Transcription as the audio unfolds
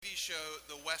show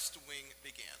The West Wing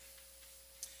began.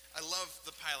 I love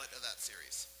the pilot of that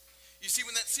series. You see,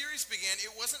 when that series began,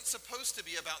 it wasn't supposed to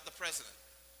be about the president.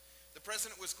 The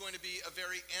president was going to be a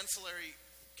very ancillary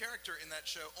character in that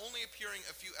show, only appearing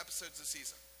a few episodes a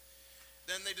season.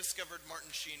 Then they discovered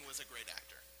Martin Sheen was a great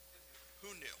actor.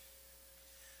 Who knew?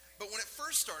 But when it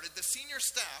first started, the senior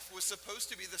staff was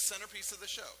supposed to be the centerpiece of the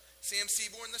show. Sam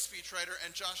Seaborn, the speechwriter,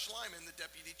 and Josh Lyman, the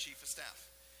deputy chief of staff.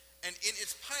 And in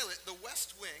its pilot, The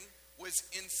West Wing was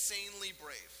insanely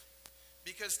brave,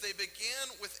 because they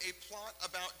began with a plot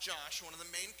about Josh, one of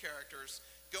the main characters,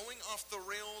 going off the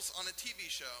rails on a TV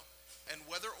show, and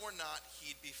whether or not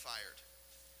he'd be fired.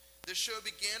 The show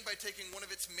began by taking one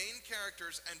of its main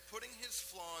characters and putting his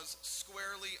flaws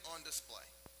squarely on display.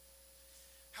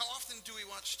 How often do we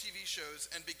watch TV shows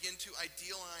and begin to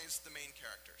idealize the main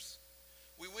characters?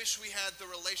 We wish we had the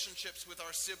relationships with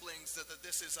our siblings that the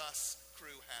This Is Us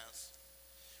crew has.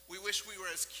 We wish we were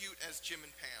as cute as Jim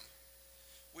and Pam.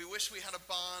 We wish we had a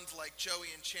bond like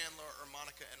Joey and Chandler or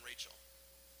Monica and Rachel.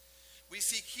 We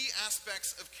see key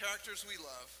aspects of characters we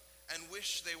love and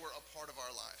wish they were a part of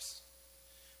our lives.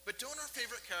 But don't our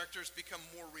favorite characters become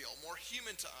more real, more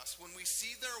human to us when we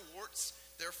see their warts,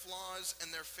 their flaws, and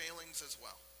their failings as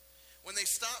well? When they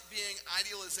stop being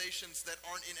idealizations that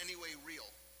aren't in any way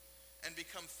real and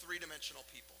become three-dimensional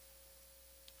people.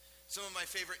 Some of my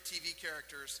favorite TV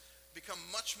characters become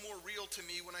much more real to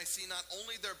me when I see not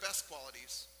only their best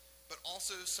qualities, but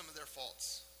also some of their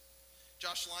faults.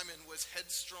 Josh Lyman was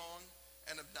headstrong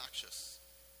and obnoxious.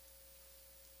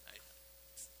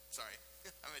 Sorry,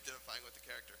 I'm identifying with the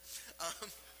character.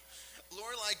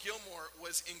 Lorelai Gilmore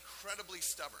was incredibly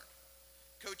stubborn.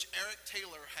 Coach Eric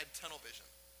Taylor had tunnel vision.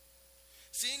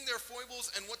 Seeing their foibles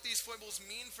and what these foibles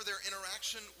mean for their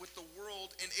interaction with the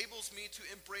world enables me to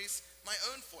embrace my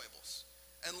own foibles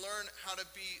and learn how to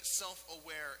be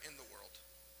self-aware in the world.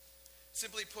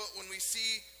 Simply put, when we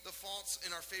see the faults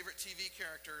in our favorite TV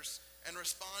characters and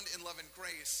respond in love and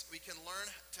grace, we can learn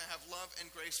to have love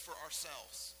and grace for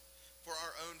ourselves, for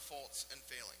our own faults and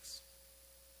failings.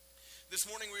 This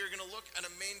morning we are going to look at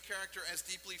a main character as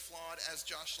deeply flawed as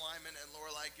Josh Lyman and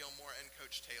Lorelai Gilmore and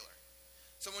Coach Taylor.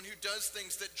 Someone who does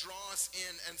things that draw us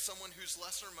in and someone whose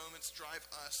lesser moments drive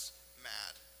us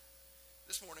mad.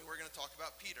 This morning we're going to talk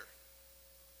about Peter.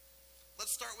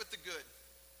 Let's start with the good.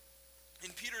 In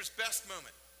Peter's best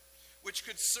moment, which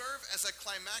could serve as a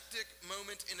climactic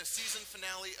moment in a season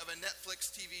finale of a Netflix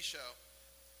TV show,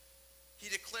 he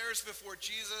declares before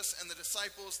Jesus and the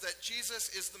disciples that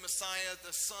Jesus is the Messiah, the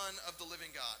Son of the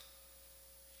living God.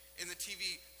 In the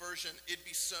TV version, it'd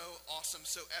be so awesome,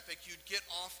 so epic, you'd get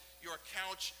off your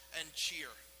couch and cheer.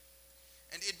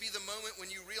 And it'd be the moment when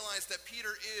you realize that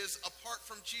Peter is, apart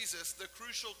from Jesus, the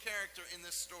crucial character in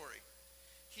this story.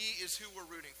 He is who we're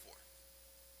rooting for.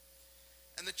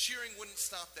 And the cheering wouldn't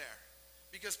stop there.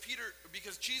 Because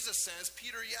Jesus says,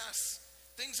 Peter, yes,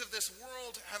 things of this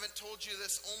world haven't told you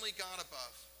this, only God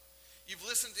above. You've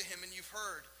listened to him and you've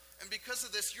heard. And because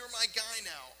of this, you're my guy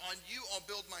now. On you I'll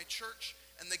build my church,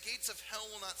 and the gates of hell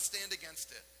will not stand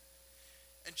against it.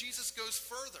 And Jesus goes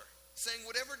further, saying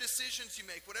whatever decisions you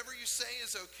make, whatever you say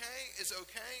is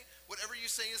okay. Whatever you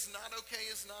say is not okay.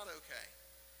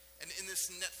 And in this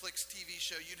Netflix TV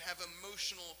show, you'd have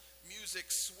emotional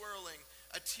music swirling.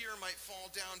 A tear might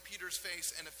fall down Peter's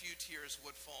face, and a few tears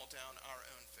would fall down our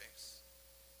own face.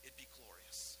 It'd be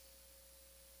glorious.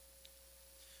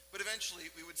 But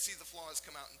eventually, we would see the flaws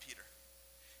come out in Peter.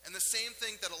 And the same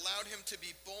thing that allowed him to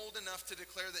be bold enough to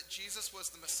declare that Jesus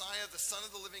was the Messiah, the Son of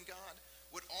the living God,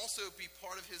 would also be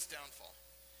part of his downfall,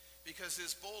 because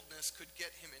his boldness could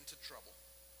get him into trouble.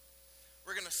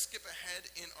 We're going to skip ahead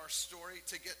in our story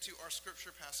to get to our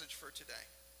scripture passage for today.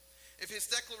 If his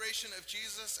declaration of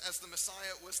Jesus as the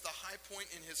Messiah was the high point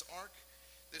in his arc,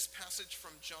 this passage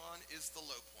from John is the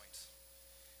low point.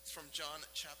 It's from John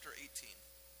chapter 18.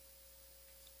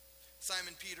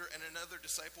 Simon Peter and another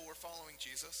disciple were following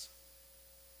Jesus.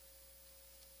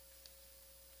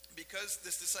 Because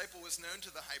this disciple was known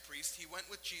to the high priest, he went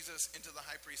with Jesus into the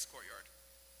high priest's courtyard.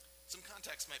 Some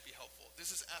context might be helpful. This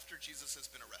is after Jesus has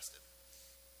been arrested.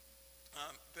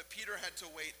 But Peter had to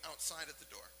wait outside at the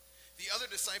door. The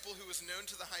other disciple who was known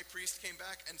to the high priest came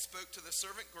back and spoke to the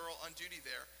servant girl on duty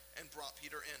there and brought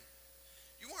Peter in.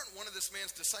 You aren't one of this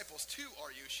man's disciples too,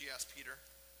 are you? She asked Peter.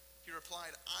 He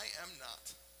replied, I am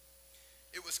not.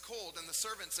 It was cold, and the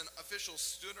servants and officials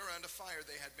stood around a fire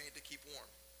they had made to keep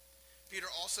warm. Peter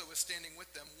also was standing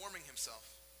with them, warming himself.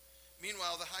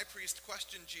 Meanwhile, the high priest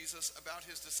questioned Jesus about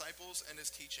his disciples and his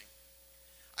teaching.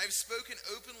 I have spoken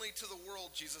openly to the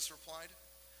world, Jesus replied.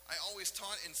 I always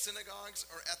taught in synagogues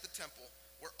or at the temple,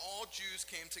 where all Jews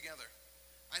came together.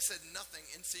 I said nothing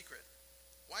in secret.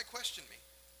 Why question me?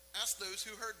 Ask those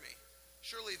who heard me.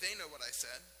 Surely they know what I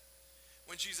said."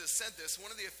 When Jesus said this,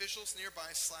 one of the officials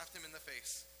nearby slapped him in the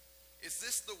face. "Is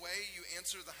this the way you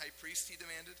answer the high priest?" he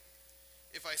demanded.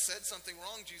 "If I said something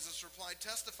wrong," Jesus replied,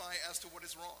 "testify as to what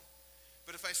is wrong.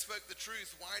 But if I spoke the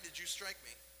truth, why did you strike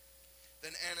me?"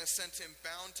 Then Annas sent him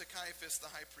bound to Caiaphas the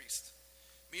high priest.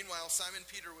 Meanwhile, Simon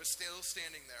Peter was still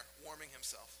standing there, warming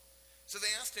himself. So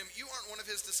they asked him, "You aren't one of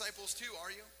his disciples too,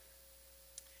 are you?"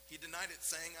 He denied it,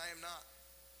 saying, "I am not."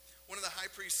 One of the high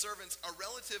priest's servants, a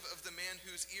relative of the man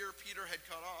whose ear Peter had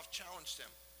cut off, challenged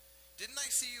him. "Didn't I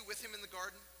see you with him in the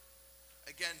garden?"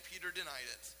 Again, Peter denied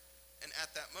it, and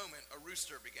at that moment, a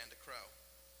rooster began to crow.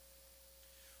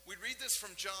 We read this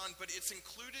from John, but it's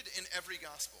included in every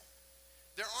gospel.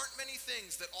 There aren't many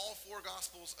things that all four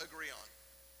gospels agree on.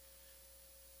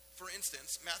 For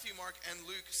instance, Matthew, Mark, and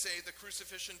Luke say the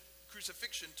crucifixion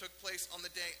took place on the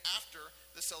day after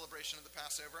the celebration of the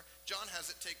Passover. John has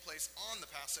it take place on the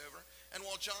Passover. And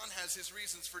while John has his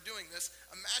reasons for doing this,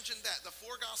 imagine that the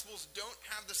four gospels don't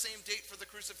have the same date for the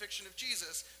crucifixion of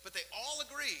Jesus, but they all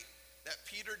agree that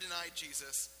Peter denied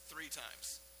Jesus 3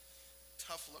 times.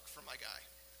 Tough look for my guy.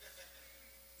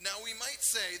 Now we might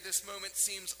say this moment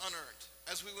seems unearned,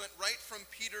 as we went right from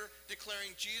Peter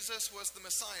declaring Jesus was the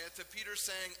Messiah to Peter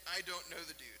saying, "I don't know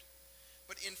the dude."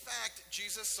 But in fact,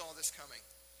 Jesus saw this coming.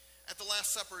 At the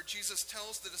Last Supper, Jesus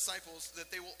tells the disciples that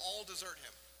they will all desert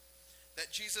him,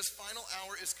 that Jesus' final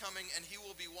hour is coming and he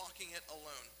will be walking it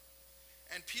alone.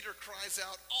 And Peter cries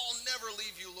out, "I'll never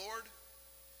leave you, Lord."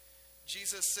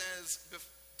 Jesus says,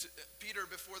 "Peter,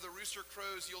 before the rooster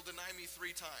crows, you'll deny me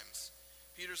 3 times.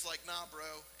 Peter's like, "Nah,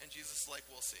 bro." And Jesus is like,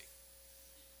 "We'll see."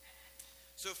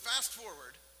 So fast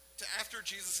forward to after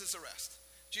Jesus' arrest.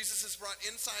 Jesus is brought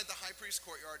inside the high priest's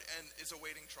courtyard and is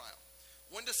awaiting trial.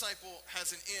 One disciple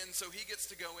has an in, so he gets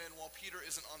to go in while Peter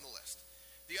isn't on the list.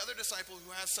 The other disciple,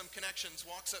 who has some connections,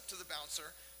 walks up to the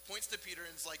bouncer, points to Peter,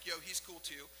 and is like, "Yo, he's cool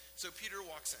too." So Peter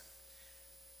walks in.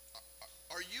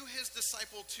 "Are you his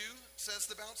disciple too?" says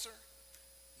the bouncer.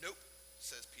 "Nope,"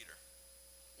 says Peter.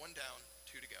 1 down,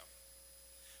 2 to go.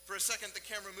 For a second, the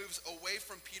camera moves away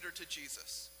from Peter to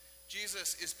Jesus.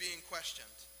 Jesus is being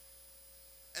questioned.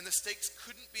 And the stakes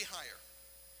couldn't be higher.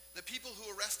 The people who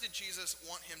arrested Jesus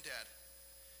want him dead.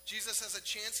 Jesus has a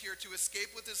chance here to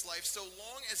escape with his life so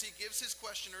long as he gives his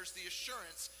questioners the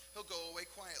assurance he'll go away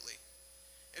quietly.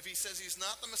 If he says he's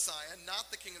not the Messiah, not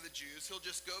the King of the Jews, he'll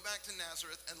just go back to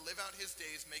Nazareth and live out his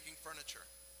days making furniture.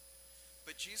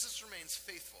 But Jesus remains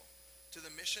faithful to the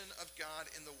mission of God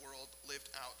in the world lived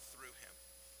out through him.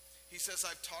 He says,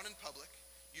 "I've taught in public.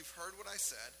 You've heard what I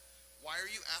said. Why are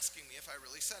you asking me if I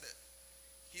really said it?"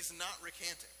 He's not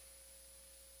recanting,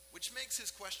 which makes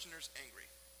his questioners angry.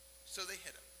 So they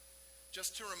hit him,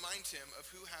 just to remind him of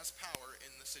who has power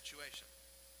in the situation.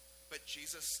 But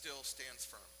Jesus still stands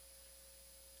firm.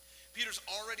 Peter's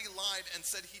already lied and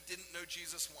said he didn't know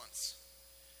Jesus once.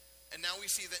 And now we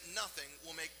see that nothing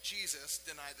will make Jesus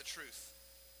deny the truth.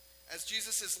 As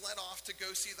Jesus is led off to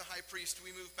go see the high priest,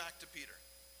 we move back to Peter.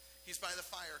 He's by the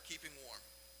fire keeping warm.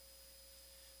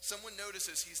 Someone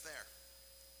notices he's there.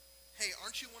 "Hey,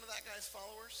 aren't you one of that guy's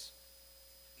followers?"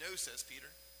 "No," says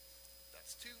Peter.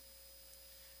 "That's 2.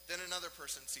 Then another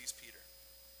person sees Peter,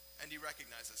 and he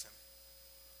recognizes him.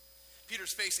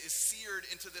 Peter's face is seared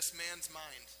into this man's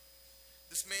mind.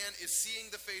 This man is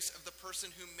seeing the face of the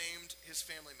person who maimed his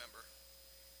family member.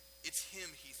 It's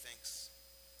him, he thinks,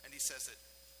 and he says it.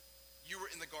 "You were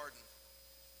in the garden."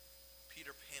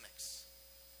 Peter panics.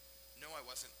 "No, I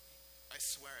wasn't. I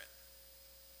swear it."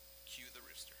 Cue the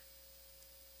rooster.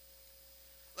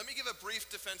 Let me give a brief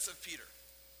defense of Peter,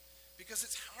 because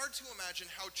it's hard to imagine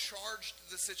how charged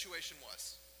the situation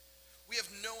was. We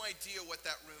have no idea what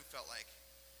that room felt like.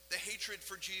 The hatred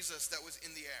for Jesus that was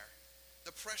in the air.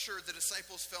 The pressure the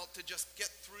disciples felt to just get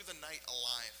through the night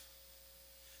alive.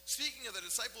 Speaking of the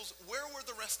disciples, where were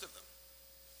the rest of them?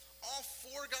 All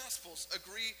 4 gospels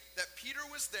agree that Peter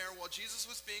was there while Jesus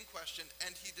was being questioned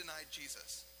and he denied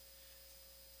Jesus.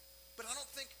 But I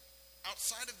don't think,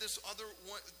 outside of this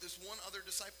one other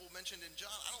disciple mentioned in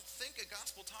John, I don't think a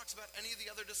gospel talks about any of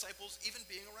the other disciples even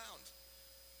being around.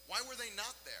 Why were they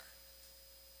not there?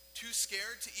 Too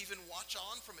scared to even watch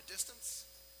on from a distance?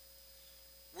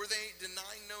 Were they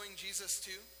denying knowing Jesus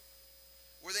too?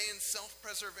 Were they in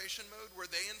self-preservation mode? Were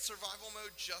they in survival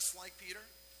mode just like Peter?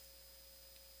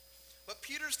 But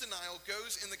Peter's denial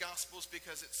goes in the Gospels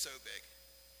because it's so big.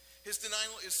 His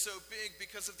denial is so big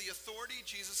because of the authority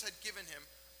Jesus had given him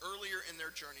earlier in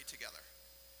their journey together.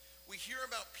 We hear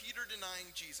about Peter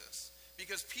denying Jesus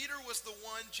because Peter was the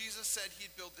one Jesus said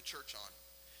he'd build the church on.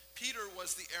 Peter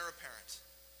was the heir apparent.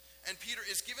 And Peter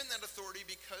is given that authority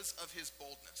because of his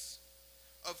boldness.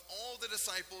 Of all the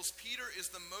disciples, Peter is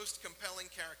the most compelling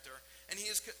character, and he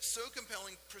is so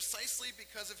compelling precisely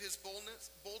because of his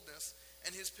boldness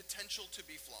and his potential to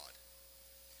be flawed.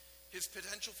 His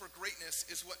potential for greatness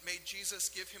is what made Jesus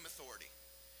give him authority.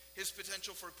 His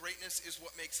potential for greatness is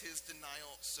what makes his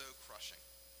denial so crushing.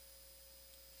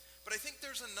 But I think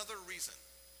there's another reason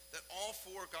that all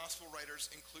four gospel writers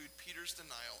include Peter's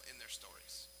denial in their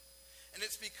stories. And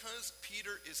it's because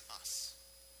Peter is us.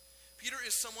 Peter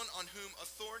is someone on whom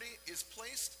authority is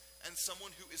placed and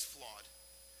someone who is flawed.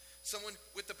 Someone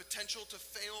with the potential to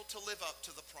fail to live up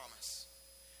to the promise.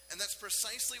 And that's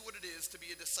precisely what it is to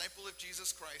be a disciple of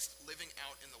Jesus Christ living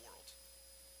out in the world.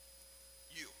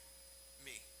 You,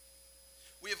 me.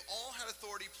 We have all had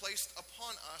authority placed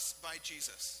upon us by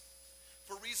Jesus.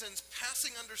 For reasons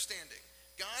passing understanding,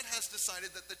 God has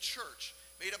decided that the church,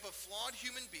 made up of flawed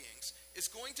human beings,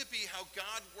 is going to be how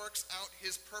God works out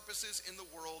his purposes in the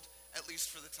world, at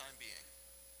least for the time being.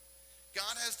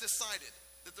 God has decided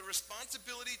that the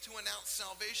responsibility to announce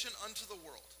salvation unto the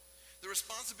world, the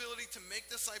responsibility to make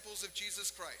disciples of Jesus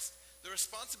Christ, the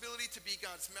responsibility to be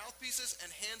God's mouthpieces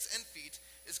and hands and feet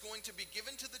is going to be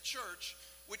given to the church,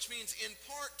 which means in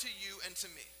part to you and to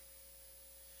me.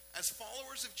 As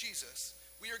followers of Jesus,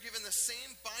 we are given the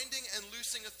same binding and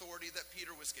loosing authority that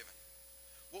Peter was given.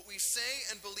 What we say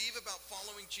and believe about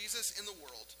following Jesus in the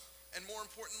world, and more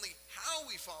importantly, how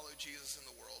we follow Jesus in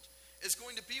the world, is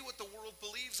going to be what the world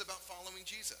believes about following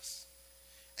Jesus.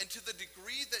 And to the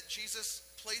degree that Jesus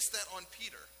placed that on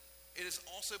Peter, it is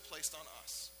also placed on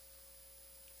us.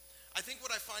 I think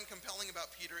what I find compelling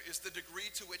about Peter is the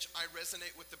degree to which I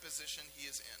resonate with the position he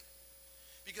is in.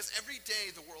 Because every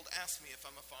day the world asks me if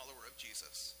I'm a follower of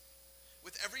Jesus.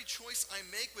 With every choice I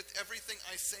make, with everything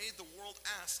I say, the world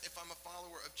asks if I'm a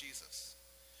follower of Jesus.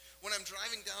 When I'm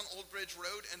driving down Old Bridge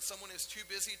Road and someone is too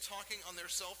busy talking on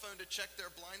their cell phone to check their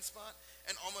blind spot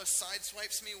and almost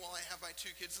sideswipes me while I have my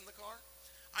two kids in the car,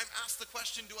 I'm asked the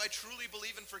question, do I truly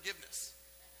believe in forgiveness?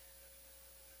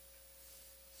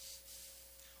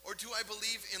 Or do I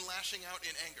believe in lashing out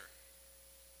in anger?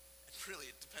 And really,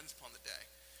 it depends upon the day.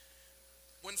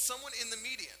 When someone in the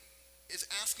median is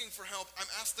asking for help, I'm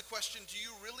asked the question, do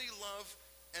you really love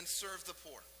and serve the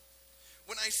poor?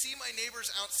 When I see my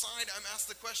neighbors outside, I'm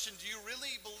asked the question, do you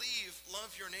really believe,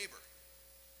 love your neighbor?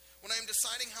 When I'm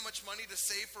deciding how much money to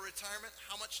save for retirement,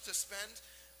 how much to spend,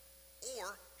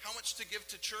 or how much to give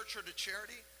to church or to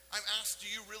charity, I'm asked, do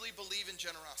you really believe in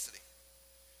generosity?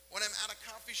 When I'm at a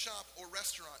coffee shop or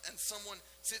restaurant and someone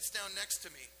sits down next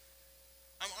to me,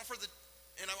 I'm offered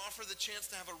the chance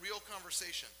to have a real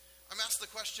conversation. I'm asked the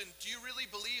question, do you really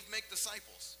believe make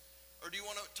disciples? Or do you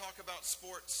want to talk about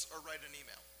sports or write an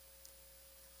email?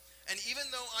 And even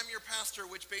though I'm your pastor,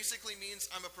 which basically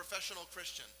means I'm a professional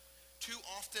Christian, too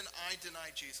often I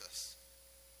deny Jesus.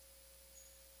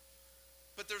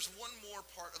 But there's one more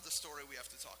part of the story we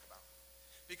have to talk about.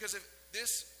 Because if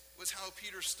this was how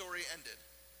Peter's story ended,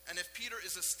 and if Peter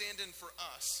is a stand-in for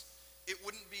us, it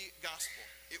wouldn't be gospel.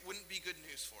 It wouldn't be good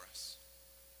news for us.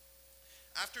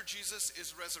 After Jesus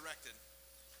is resurrected,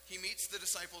 he meets the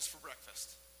disciples for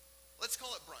breakfast. Let's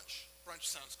call it brunch. Brunch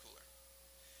sounds cooler.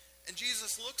 And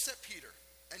Jesus looks at Peter,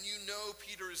 and you know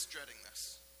Peter is dreading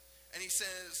this. And he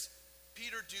says,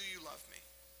 Peter, do you love me?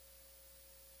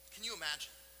 Can you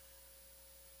imagine?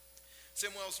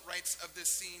 Sam Wells writes of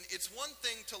this scene, it's one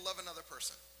thing to love another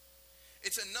person.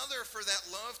 It's another for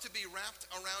that love to be wrapped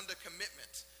around a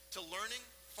commitment to learning,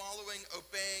 following,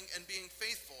 obeying, and being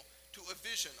faithful to a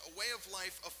vision, a way of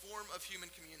life, a form of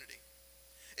human community.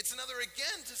 It's another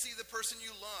again to see the person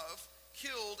you love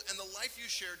killed and the life you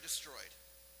shared destroyed.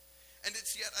 And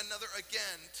it's yet another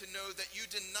again to know that you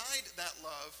denied that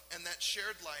love and that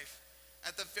shared life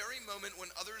at the very moment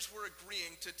when others were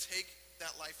agreeing to take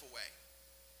that life away.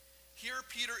 Here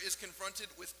Peter is confronted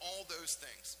with all those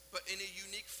things, but in a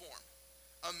unique form.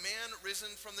 A man risen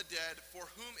from the dead for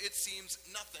whom it seems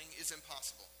nothing is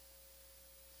impossible.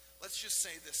 Let's just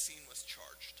say this scene was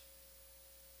charged.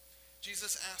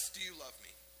 Jesus asks, do you love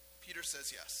me? Peter says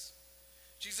yes.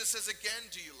 Jesus says again,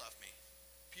 do you love me?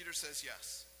 Peter says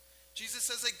yes. Jesus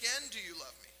says again, do you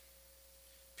love me?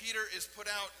 Peter is put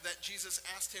out that Jesus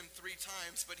asked him 3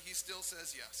 times, but he still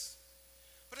says yes.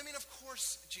 But I mean, of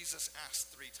course Jesus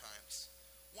asked 3 times.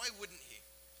 Why wouldn't he?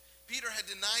 Peter had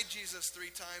denied Jesus 3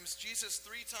 times. Jesus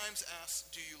 3 times asks,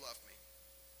 do you love me?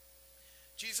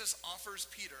 Jesus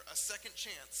offers Peter a second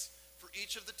chance for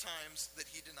each of the times that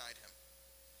he denied him.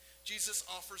 Jesus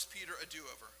offers Peter a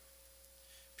do-over.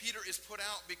 Peter is put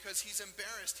out because he's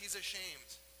embarrassed, he's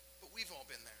ashamed. But we've all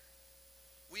been there.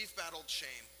 We've battled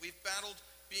shame. We've battled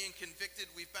being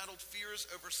convicted. We've battled fears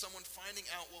over someone finding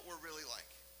out what we're really like.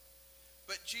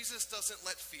 But Jesus doesn't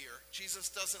let fear,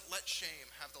 Jesus doesn't let shame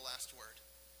have the last word.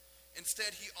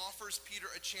 Instead, he offers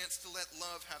Peter a chance to let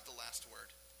love have the last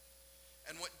word.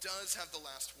 And what does have the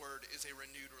last word is a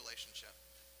renewed relationship.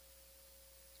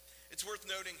 It's worth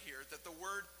noting here that the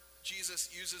word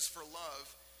Jesus uses for love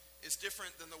is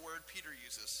different than the word Peter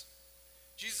uses.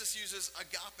 Jesus uses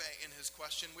agape in his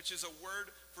question, which is a word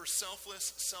for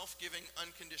selfless, self-giving,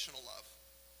 unconditional love.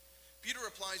 Peter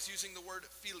replies using the word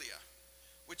philia,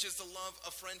 which is the love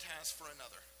a friend has for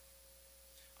another.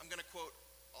 I'm going to quote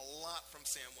a lot from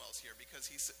Sam Wells here because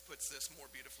he puts this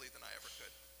more beautifully than I ever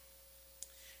could.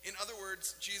 In other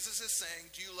words, Jesus is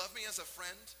saying, do you love me as a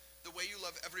friend the way you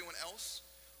love everyone else?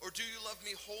 Or do you love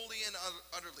me wholly and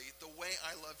utterly the way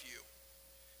I love you?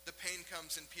 The pain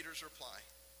comes in Peter's reply.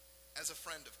 As a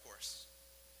friend, of course.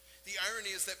 The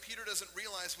irony is that Peter doesn't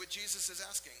realize what Jesus is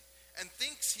asking and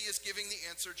thinks he is giving the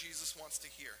answer Jesus wants to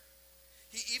hear.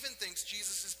 He even thinks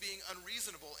Jesus is being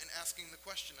unreasonable in asking the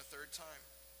question a third time.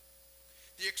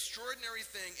 The extraordinary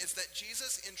thing is that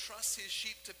Jesus entrusts his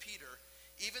sheep to Peter,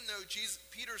 even though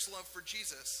Peter's love for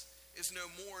Jesus is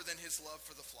no more than his love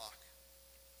for the flock.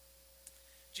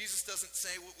 Jesus doesn't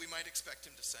say what we might expect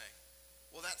him to say.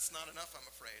 Well, that's not enough, I'm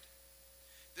afraid.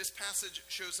 This passage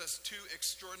shows us two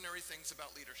extraordinary things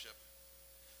about leadership.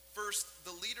 First,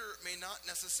 the leader may not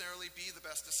necessarily be the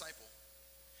best disciple.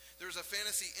 There's a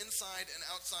fantasy inside and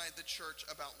outside the church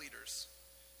about leaders,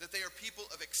 that they are people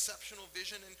of exceptional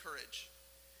vision and courage,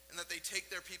 and that they take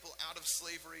their people out of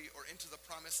slavery or into the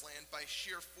promised land by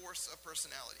sheer force of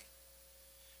personality.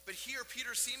 But here,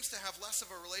 Peter seems to have less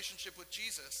of a relationship with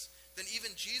Jesus than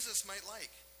even Jesus might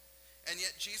like, and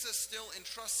yet Jesus still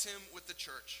entrusts him with the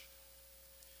church.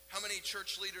 How many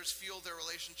church leaders feel their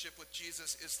relationship with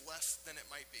Jesus is less than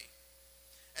it might be?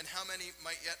 And how many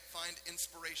might yet find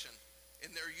inspiration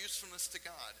in their usefulness to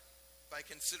God by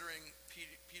considering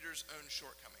Peter's own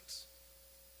shortcomings?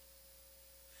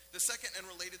 The second and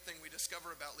related thing we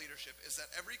discover about leadership is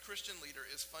that every Christian leader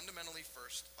is fundamentally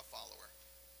first a follower.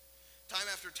 Time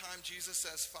after time, Jesus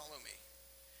says, "Follow me."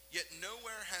 Yet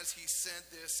nowhere has he said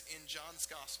this in John's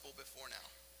gospel before now.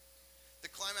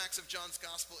 The climax of John's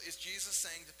gospel is Jesus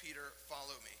saying to Peter,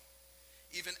 "Follow me."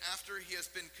 Even after he has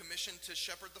been commissioned to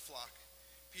shepherd the flock,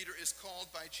 Peter is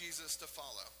called by Jesus to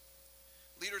follow.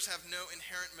 Leaders have no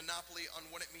inherent monopoly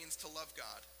on what it means to love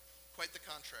God. Quite the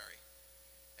contrary.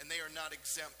 And they are not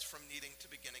exempt from needing to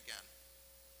begin again.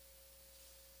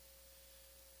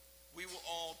 We will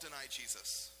all deny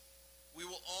Jesus. We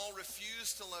will all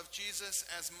refuse to love Jesus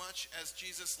as much as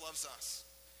Jesus loves us,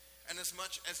 and as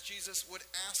much as Jesus would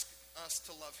ask us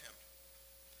to love him.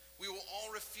 We will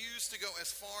all refuse to go as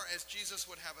far as Jesus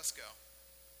would have us go.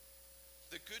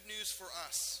 The good news for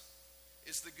us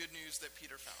is the good news that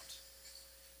Peter found,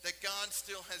 that God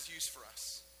still has use for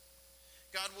us.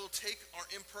 God will take our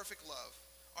imperfect love,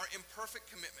 our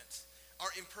imperfect commitments,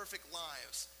 our imperfect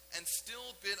lives, and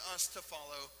still bid us to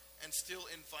follow and still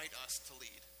invite us to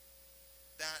lead.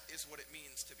 That is what it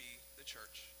means to be the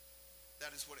church.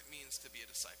 That is what it means to be a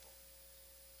disciple.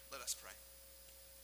 Let us pray.